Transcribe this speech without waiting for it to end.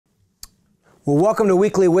Well, welcome to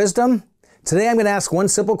Weekly Wisdom. Today I'm going to ask one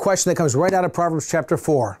simple question that comes right out of Proverbs chapter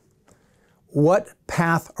 4. What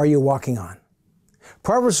path are you walking on?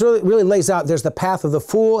 Proverbs really lays out there's the path of the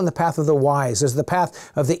fool and the path of the wise. There's the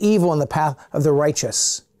path of the evil and the path of the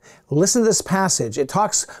righteous. Listen to this passage. It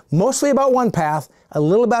talks mostly about one path, a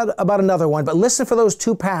little about another one, but listen for those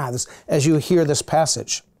two paths as you hear this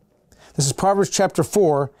passage. This is Proverbs chapter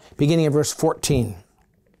 4, beginning in verse 14.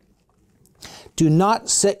 Do not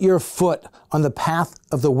set your foot on the path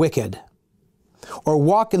of the wicked, or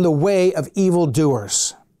walk in the way of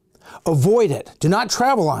evildoers. Avoid it. Do not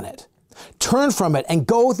travel on it. Turn from it and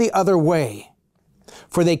go the other way.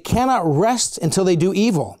 For they cannot rest until they do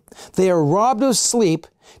evil. They are robbed of sleep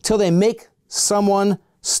till they make someone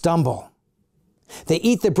stumble. They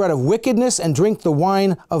eat the bread of wickedness and drink the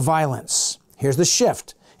wine of violence. Here's the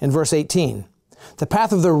shift in verse 18. The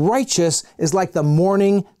path of the righteous is like the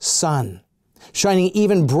morning sun, shining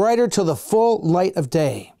even brighter till the full light of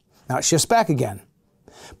day. Now it shifts back again.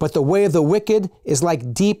 But the way of the wicked is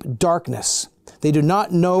like deep darkness. They do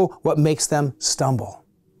not know what makes them stumble.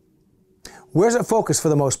 Where's it focused for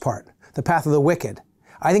the most part? The path of the wicked.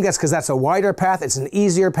 I think that's because that's a wider path, it's an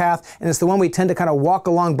easier path, and it's the one we tend to kind of walk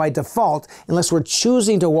along by default unless we're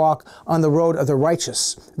choosing to walk on the road of the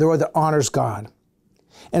righteous, the road that honors God.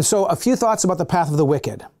 And so a few thoughts about the path of the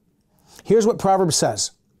wicked. Here's what Proverbs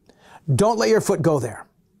says. Don't let your foot go there.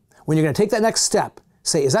 When you're going to take that next step,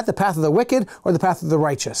 say, is that the path of the wicked or the path of the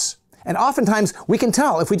righteous? And oftentimes we can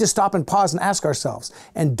tell if we just stop and pause and ask ourselves,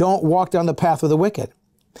 and don't walk down the path of the wicked.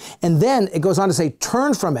 And then it goes on to say,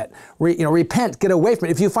 turn from it, repent, get away from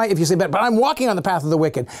it. If you say, but I'm walking on the path of the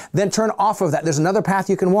wicked, then turn off of that. There's another path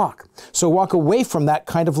you can walk. So walk away from that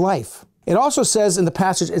kind of life. It also says in the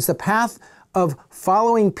passage, it's the path of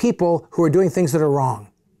following people who are doing things that are wrong.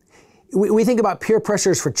 We think about peer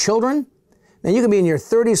pressures for children. Now you can be in your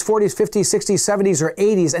 30s, 40s, 50s, 60s, 70s, or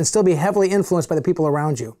 80s and still be heavily influenced by the people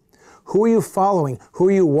around you. Who are you following? Who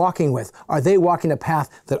are you walking with? Are they walking a path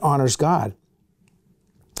that honors God?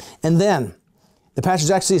 And then the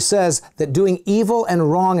passage actually says that doing evil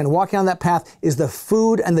and wrong and walking on that path is the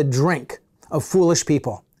food and the drink of foolish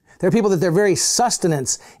people. There are people that their very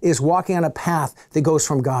sustenance is walking on a path that goes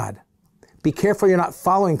from God. Be careful you're not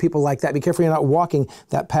following people like that. Be careful you're not walking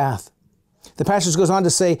that path. The passage goes on to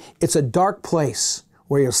say, it's a dark place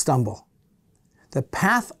where you'll stumble. The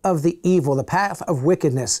path of the evil, the path of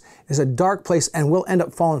wickedness is a dark place, and we'll end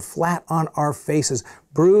up falling flat on our faces,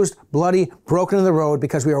 bruised, bloody, broken in the road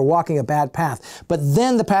because we are walking a bad path. But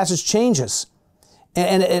then the passage changes.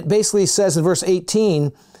 And it basically says in verse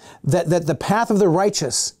 18 that the path of the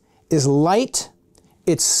righteous is light,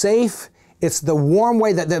 it's safe, it's the warm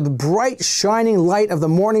way, that the bright, shining light of the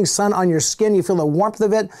morning sun on your skin. You feel the warmth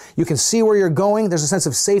of it. You can see where you're going. There's a sense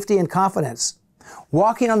of safety and confidence.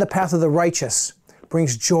 Walking on the path of the righteous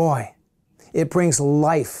brings joy. It brings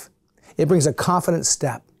life. It brings a confident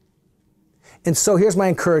step. And so here's my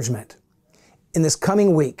encouragement. In this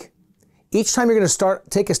coming week, each time you're going to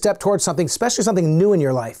take a step towards something, especially something new in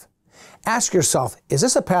your life, ask yourself, is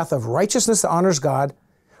this a path of righteousness that honors God?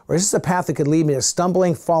 Or is this a path that could lead me to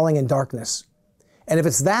stumbling, falling, in darkness? And if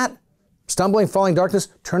it's that, stumbling, falling, darkness,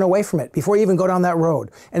 turn away from it before you even go down that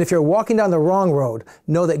road. And if you're walking down the wrong road,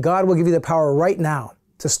 know that God will give you the power right now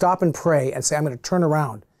to stop and pray and say, I'm going to turn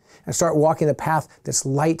around and start walking the path that's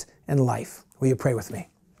light and life. Will you pray with me?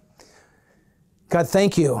 God,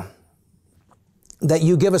 thank you that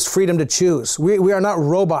you give us freedom to choose. We are not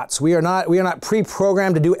robots. We are not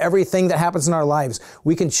pre-programmed to do everything that happens in our lives.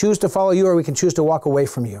 We can choose to follow you, or we can choose to walk away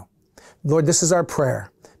from you. Lord, this is our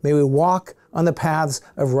prayer. May we walk on the paths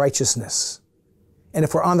of righteousness. And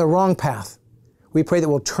if we're on the wrong path, we pray that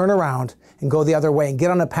we'll turn around and go the other way and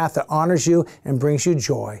get on a path that honors you and brings you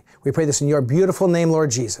joy. We pray this in your beautiful name,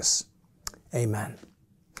 Lord Jesus. Amen.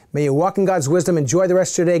 May you walk in God's wisdom. Enjoy the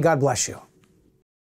rest of your day. God bless you.